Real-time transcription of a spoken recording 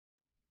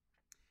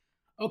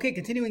Okay,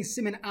 continuing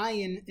Siman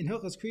Ayin in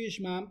Hilchos Kriya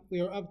Shema,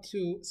 we are up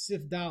to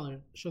Sif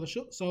Daler. So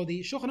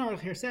the Shulchan Aruch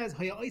here says,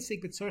 Haya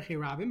Oisek b'tzorchei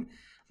Rabbim.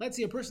 Let's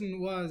say a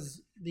person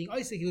was being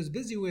Oisek, he was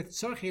busy with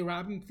tzorchei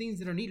Rabbim, things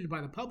that are needed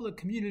by the public,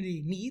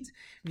 community needs.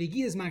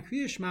 V'gias ma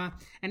Kriya Shema,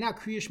 and now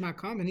Kriya Shema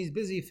comes, and he's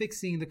busy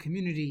fixing the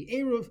community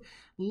Eruv.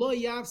 Lo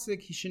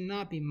Yavsik, he should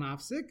not be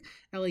Mafsik.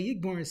 Ela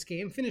Yigmor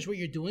Eskeim, finish what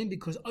you're doing,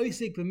 because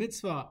Oisek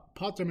b'mitzvah,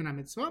 pater min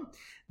mitzvah.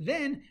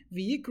 Then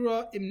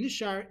V'yikra im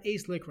nishar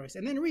eis likros,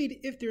 and then read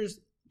if there's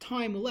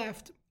time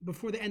left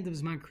before the end of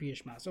Zman Kriya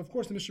Shema. So of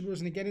course the Mishnah Berurah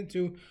is going to get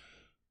into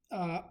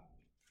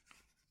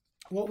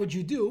what would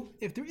you do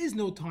if there is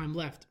no time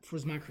left for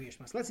Zman Kriya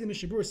Shema. So let's see the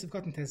Mishnah Berurah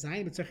Sivkat and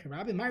Tezayin b'tzorchei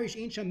Rabbim. Marish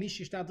ein sham mish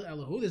yishtadlu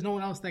elahu. There's no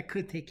one else that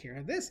could take care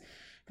of this.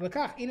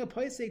 V'lakach ina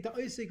poisek da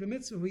oisek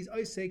v'mitzvah who is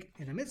oisek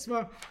in a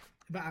mitzvah.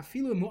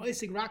 V'afilu mu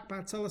oisek rak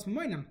ba'atzalas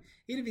m'moinam.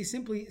 Even if he's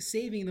simply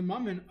saving the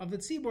mammon of the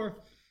tzibor,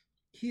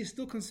 he is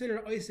still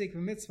considered oisek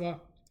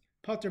v'mitzvah.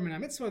 Pater min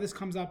mitzvah. This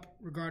comes up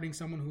regarding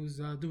someone who's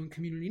doing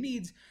community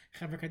needs,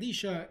 Chaver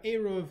Kadisha,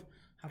 Eruv,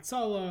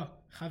 Hatzala,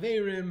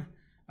 Chaverim,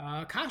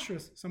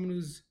 Kashrus, someone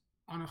who's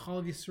on a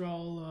Chalav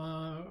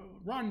Yisrael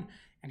run,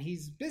 and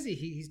he's busy,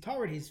 he's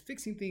tired, he's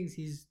fixing things,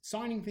 he's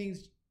signing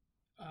things,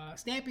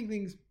 stamping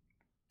things,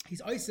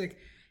 he's Isaac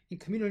in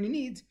community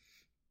needs.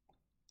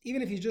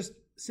 Even if he's just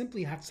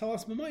simply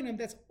Hatzalas Mamoinam,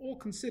 that's all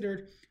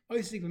considered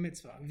Isaac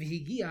mitzvah.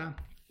 V'higia,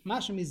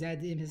 Masha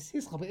Mizad in his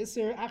Hischal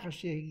Isser, Achar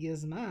Shehigia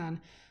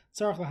Zman,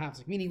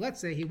 meaning,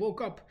 let's say he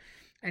woke up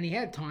and he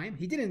had time.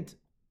 He didn't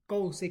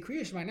go say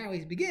Kriya Shema. Now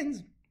he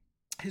begins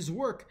his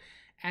work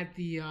at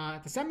the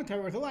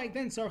cemetery or the like.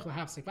 Then tzarich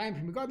lahafsik.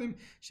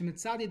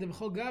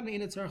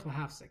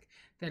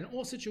 That in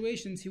all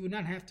situations he would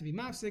not have to be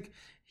mafsik.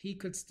 He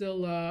could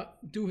still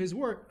do his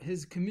work,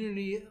 his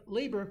community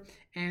labor,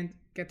 and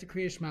get to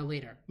Kriya Shema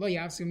later.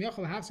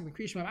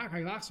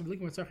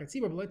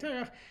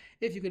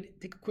 If you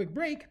could take a quick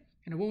break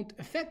and it won't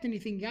affect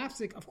anything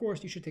yafsik, of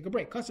course you should take a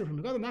break. That you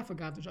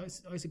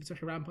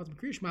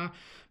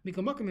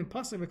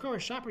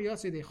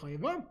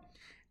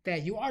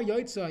are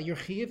yotza, you're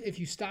chiv if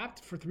you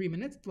stopped for 3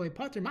 minutes. It's not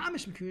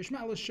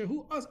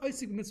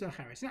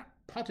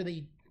pater that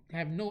you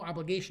have no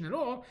obligation at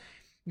all.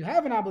 You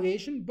have an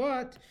obligation,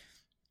 but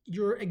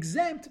you're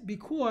exempt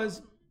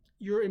because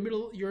you're in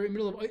middle of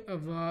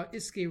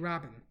iskei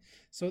rabin.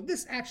 So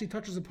this actually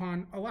touches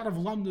upon a lot of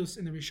lamdus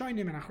in the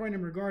Rishonim and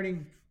Achronim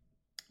regarding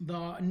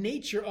the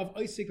nature of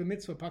Isaac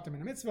mitzvah, pater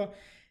min mitzvah.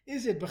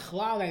 Is it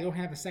b'chlal I don't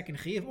have a second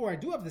chiyuv, or I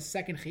do have the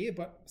second chiyuv,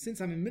 but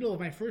since I'm in the middle of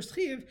my first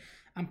chiyuv,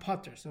 I'm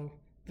pater. So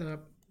the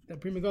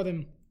Pri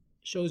Megadim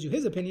shows you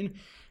his opinion,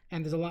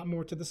 and there's a lot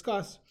more to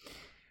discuss.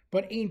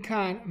 But ein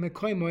kan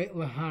mekoymoy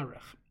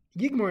laharach.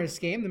 Yigmor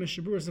eskeim, the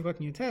Mishnah Berurah Sivkat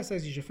in your test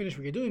says you should finish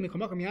what you're doing.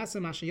 Mikomakam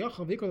yasam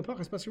ashayachal v'ikol the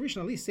pachas pasuk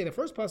rishon. At least say the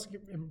first pasuk.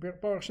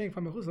 Baruch Shem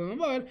from Mechus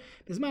Lamavad.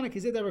 Bismanak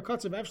is there a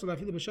katzav avshal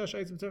afilu b'shash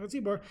aitzim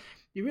tzibor.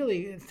 You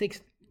really, it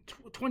takes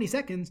 20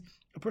 seconds.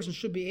 A person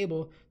should be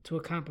able to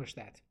accomplish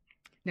that.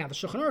 Now the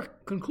Shulchan Aruch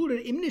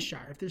concluded im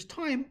nishar. If there's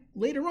time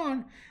later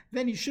on,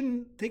 then you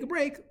shouldn't take a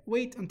break.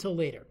 Wait until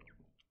later.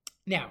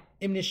 Now,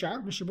 im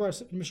nishar, Mishnah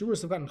Berurah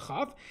Sivkat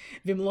chav.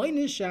 Vim loy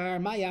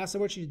nishar, ma yasa,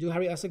 what should you do?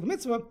 Hari asik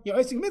mitzvah, you're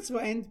asik mitzvah,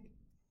 and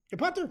you're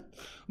pater.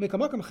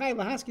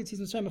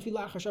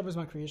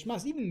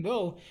 Even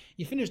though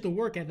you finished the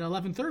work at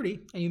 11:30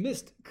 and you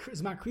missed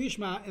Zman Kriya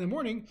Shema in the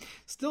morning,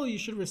 still you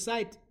should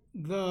recite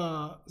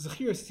the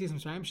Zechira Sisim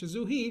Shayim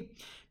Shazuhi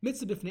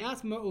Mitzvah B'fnei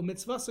Atzma U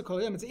Mitzvah Sakol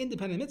Yom. It's an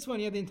independent mitzvah,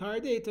 and you have the entire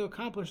day to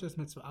accomplish this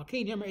mitzvah. Al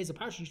Kain Yomer is a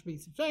parsha should be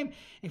Shayim,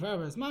 and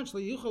forever as much.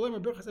 Shli Yuchal Yomer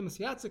Berachas Emes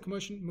V'Yatziv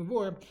Commotion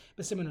Mavor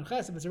B'Siman and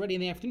Ches. If it's already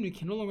in the afternoon, you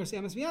can no longer say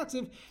Emes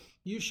V'Yatziv.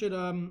 You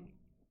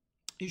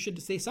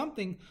should say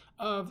something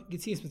of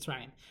Yetzias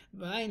Mitzrayim.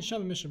 V'ayin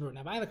Sham Mishnah Berurah.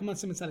 Now, V'ayin Lakamon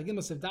Siman Tzaddik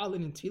Gimel Sev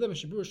Dalin in Tefillah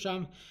Mishnah Berurah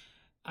Sham.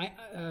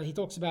 He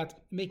talks about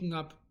making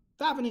up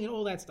davening and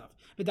all that stuff.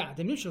 You missed the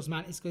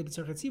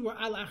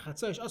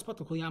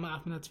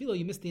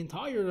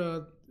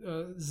entire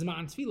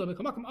zman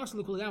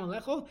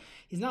tefillah.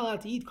 He's not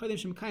allowed to eat kodim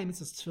shemekayim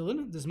mitzvahs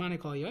tefillin. The zman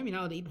kol yom. You're not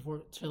allowed to eat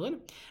before tefillin.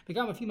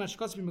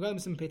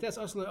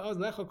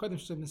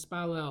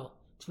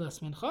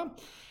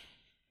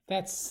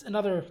 That's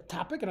another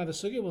topic, another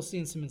sugya we'll see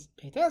in Siman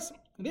Peites.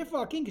 And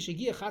therefore, king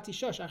kishagia chati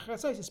shosh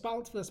achasais is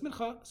spal tefillas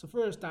mincha. So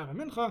first daven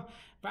mincha,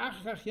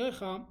 va'achach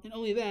yoicha, and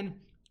only then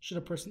should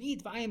a person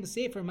eat. V'ayim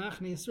b'sefer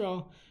machne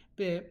Yisrael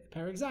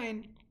be'perek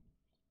zayin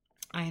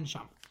ayin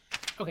sham.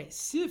 Okay,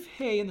 sif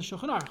hey in the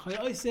Shulchan Aruch. Haya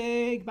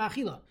oiseg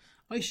ba'achila.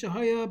 Oisha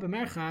haya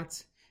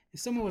b'merchat. If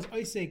someone was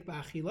oiseg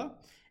ba'achila,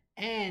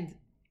 and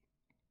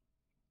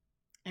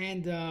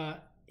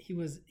he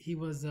was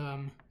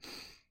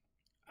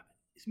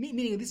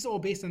meaning this is all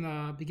based on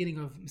the beginning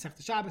of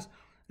Masechta Shabbos.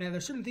 Now there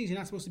are certain things you're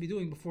not supposed to be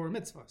doing before a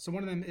mitzvah. So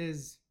one of them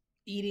is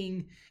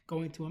eating,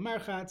 going to a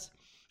merchatz,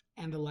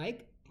 and the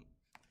like.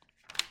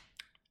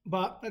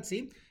 But let's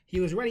see, he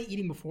was already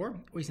eating before,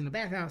 or he's in the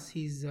bathhouse,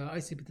 he's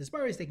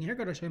taking a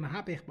haircut,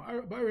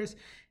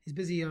 he's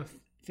busy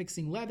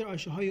fixing leather,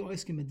 he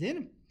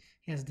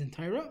has din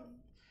Torah,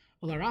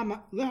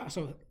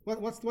 So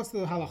what's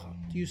the halacha?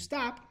 Do you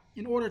stop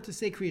in order to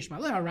say Kriya Shema?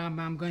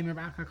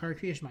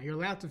 You're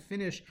allowed to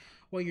finish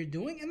what you're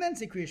doing and then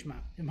say Kriya Shema.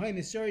 Then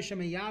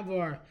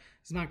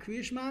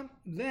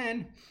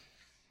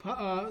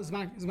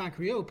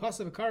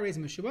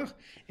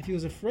if he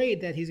was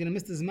afraid that he's going to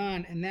miss the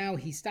Zman and now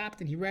he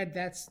stopped and he read,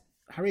 that's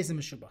Harezim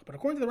Meshubach. But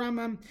according to the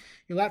Rambam,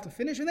 you're allowed to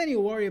finish and then you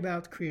worry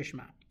about Kriya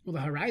Shema. Well, the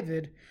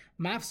Haravid,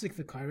 Mafsik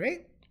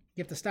V'Karei,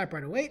 you have to stop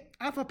right away.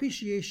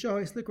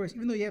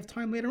 Even though you have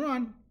time later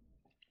on,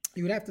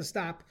 you would have to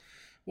stop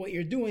what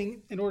you're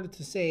doing in order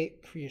to say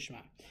Kriya Shema.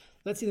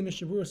 Let's see the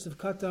Mishnah Berurah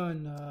Sivkata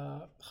and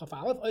Chaf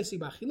Aleph. Oisig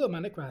b'achila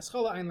manikra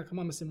haschala ein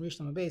lekama masim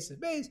rishlam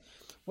beis.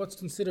 What's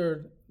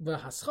considered the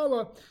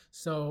haschala?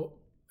 So,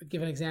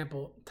 give an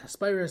example.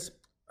 Taspiris,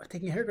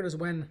 taking a haircut is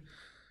when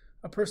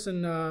a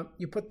person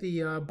you put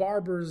the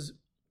barber's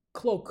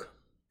cloak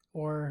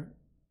or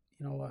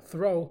a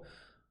throw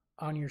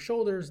on your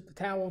shoulders, the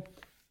towel.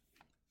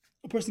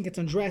 A person gets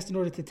undressed in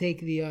order to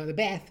take the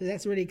bath.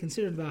 That's already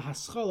considered the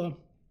haschala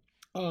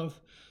of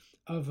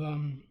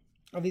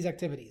these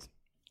activities.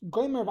 If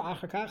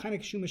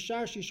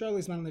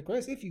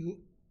you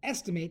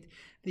estimate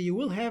that you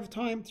will have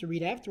time to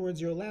read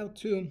afterwards, you're allowed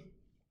to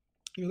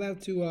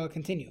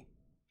continue.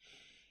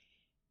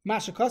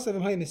 But if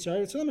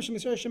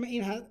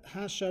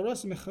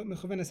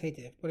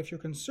you're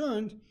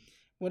concerned,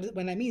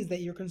 when that means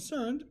that you're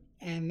concerned,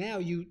 and now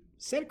you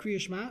said Kriya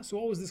Shema, so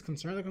what was this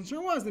concern? The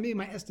concern was that maybe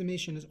my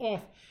estimation is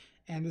off,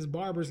 and this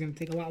barber is going to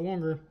take a lot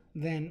longer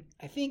than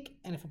I think.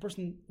 And if a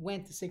person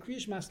went to say Kriya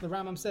Shema, so the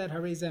Rambam said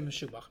Harezeh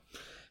Meshubach.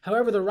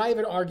 However, the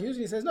Ravid argues,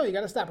 he says, no, you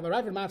got to stop. The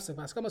Ravid mafsik.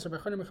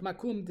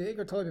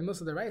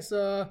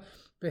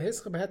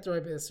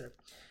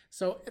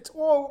 So it's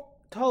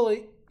all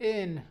totally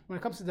in, when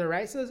it comes to the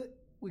Raisas,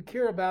 we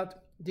care about,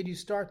 did you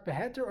start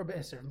beheter or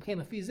be'eser?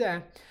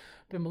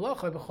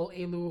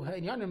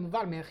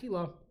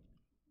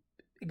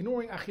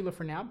 Ignoring achila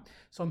for now.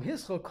 So if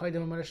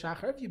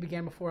you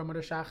began before Amar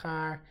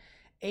Shachar,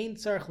 ain't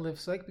tzarich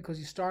lifsek, because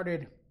you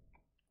started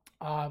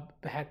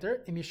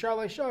beheter. Im yishar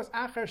leishos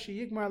achar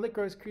sheyigmar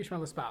likros krishma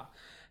l'spal.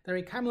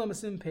 There kamila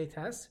masim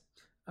peitas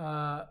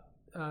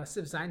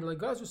siv zayin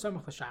legazu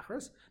samach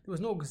l'shachars. There was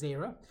no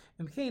gzeira.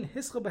 And became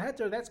hischel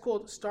beheter. That's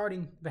called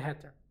starting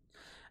beheter.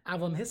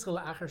 Avlam hischel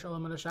achar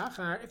shalom Amar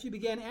Shachar. If you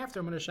began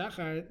after Amar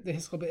Shachar, the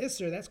hischel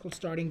be'isser, that's called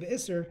starting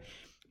be'isser.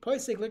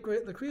 Poisek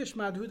the Kriya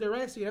Shema do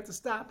deraisa, you have to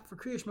stop for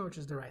Kriya Shema, which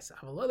is deraisa.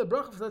 Aval the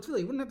bracha for tefillah,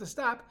 you wouldn't have to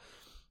stop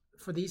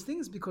for these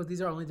things because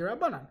these are only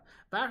derabanan.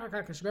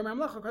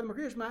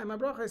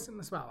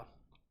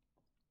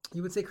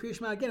 You would say Kriya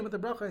Shema again with the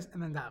brachas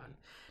and then daven.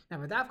 Now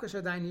v'davka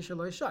shadayin yisha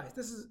lo yishais.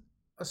 This is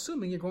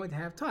assuming you're going to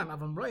have time.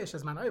 Avam royesh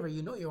as man over,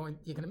 you know you're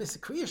going to miss the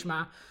Kriya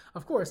Shema.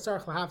 Of course,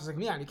 tzarich lahafzik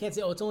miyad. You can't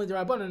say, oh, it's only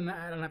derabanan and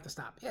I don't have to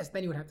stop. Yes,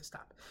 then you would have to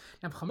stop.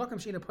 Now v'chamakam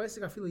sheina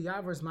poisek afilu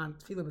yavar zman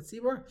tefillah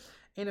b'tzibur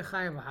ena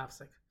chayav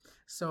lahafzik.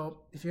 So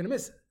if you're going to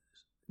miss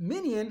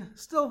minyan,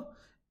 still,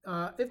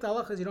 if the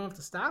halacha is you don't have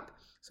to stop,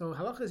 so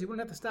halacha is you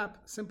wouldn't have to stop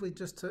simply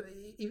just to,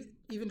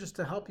 even just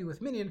to help you with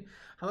minyan,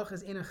 halacha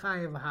is ena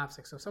chayav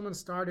lahafzik. So if someone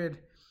started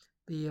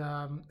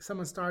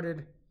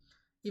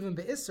even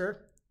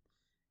be'isser,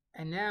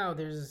 and now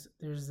there's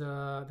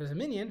a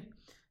minyan,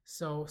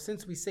 so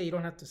since we say you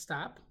don't have to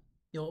stop,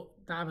 you'll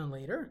daven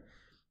later.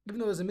 Even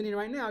though there's a minyan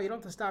right now, you don't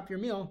have to stop your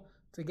meal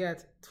to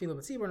get tefillah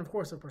b'tzibur, and of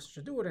course a person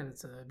should do it, and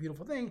it's a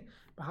beautiful thing.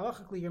 But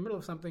halachically, you're in the middle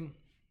of something,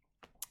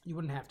 you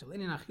wouldn't have to. This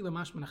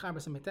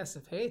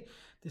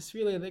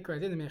really likra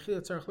did the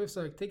mechila tzarich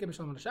lifsa take a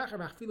b'shalom l'shachar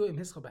v'achfilu im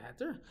hischal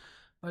beheter.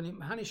 But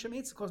hani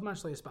shemitz calls man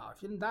shlo yispal.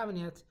 If you didn't daven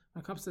yet,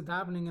 when it comes to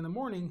davening in the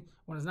morning,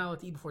 one is not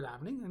allowed to eat before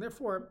davening, and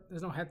therefore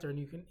there's no heter, and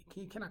you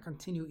cannot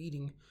continue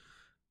eating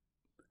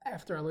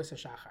after alois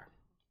shachar.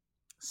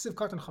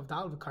 Sivkat and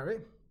chavdal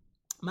v'karei.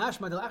 Even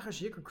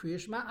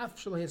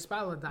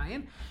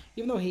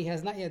though he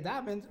has not yet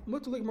davened,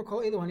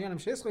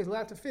 he's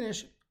allowed to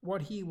finish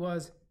what he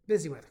was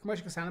busy with. Now, when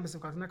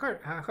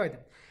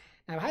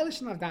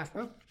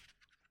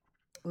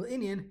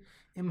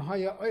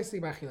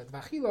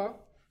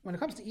it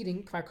comes to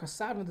eating,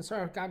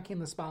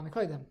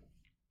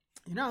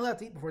 you're not allowed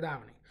to eat before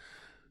davening.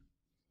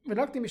 We're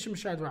talking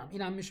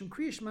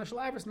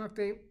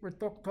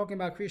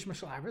about Kriya Shema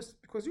Shel Avos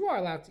because you are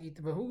allowed to eat.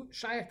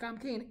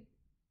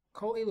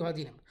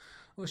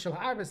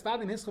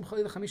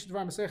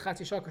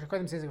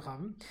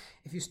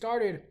 If you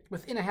started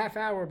within a half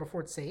hour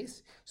before it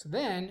says, so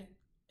then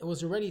it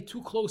was already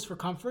too close for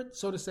comfort,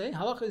 so to say.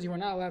 Halacha is you are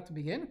not allowed to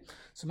begin.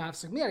 So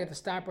mafsik me, I have to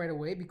stop right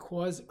away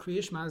because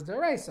Kriya Shema is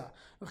deraisa.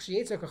 And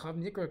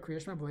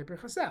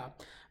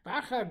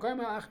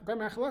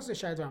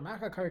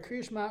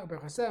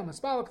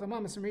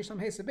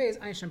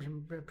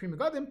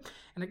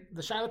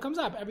the shaila comes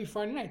up every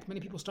Friday night. Many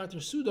people start their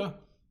Suda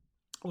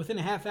within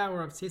a half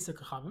hour of Tzeitzah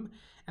Kachavim,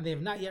 and they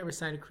have not yet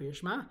recited Kriya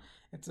Shema.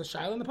 It's a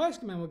shaila in the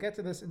Pasuk, and we'll get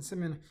to this in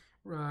Siman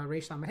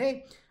Reish Lamed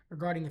Hey,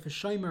 regarding if a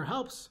shomer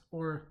helps,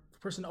 or if a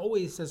person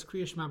always says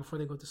Kriya Shema before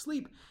they go to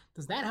sleep.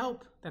 Does that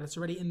help? That it's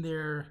already in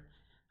their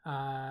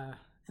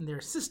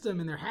their system,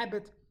 in their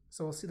habit.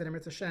 So we'll see that in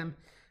Mitzvah Hashem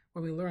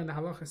when we learn the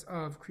halachas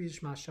of Kriyas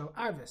Shema Shel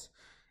Arvis.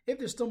 If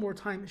there's still more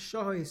time,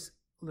 Shahis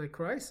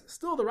Lekrais.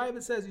 Still, the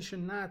Ravid says you should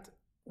not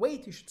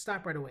wait, you should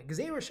stop right away.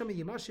 Gezeira Shema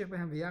Yimashich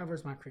Behem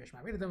V'Yavers Ma Kriyas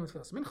Shema. Read it done with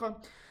Filas Mincha.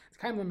 It's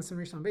kind of Mitzvah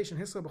Rishon Beishin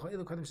Hisro B'Chol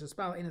Elu Kadam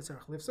Shespal Ein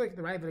Etzarach Livsoik.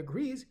 The Ravid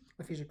agrees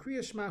if he's a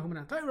Kriyas Shema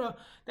Human Atayra.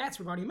 That's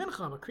regarding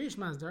Mincha, but Kriyas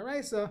Shema is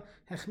Daraisa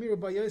Hechmiru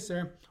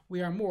B'Yoser.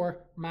 We are more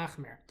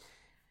Machmer.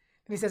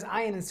 Then he says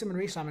Ayin and Siman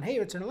Rishon and Hey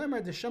Return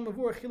Lemer the Sham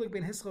Avur Chilik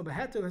Ben Hisro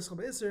B'Hetu Hisro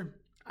B'Iser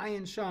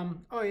Ayin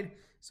Sham Oid.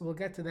 So we'll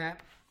get to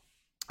that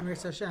Mir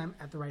Hashem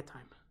at the right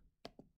time.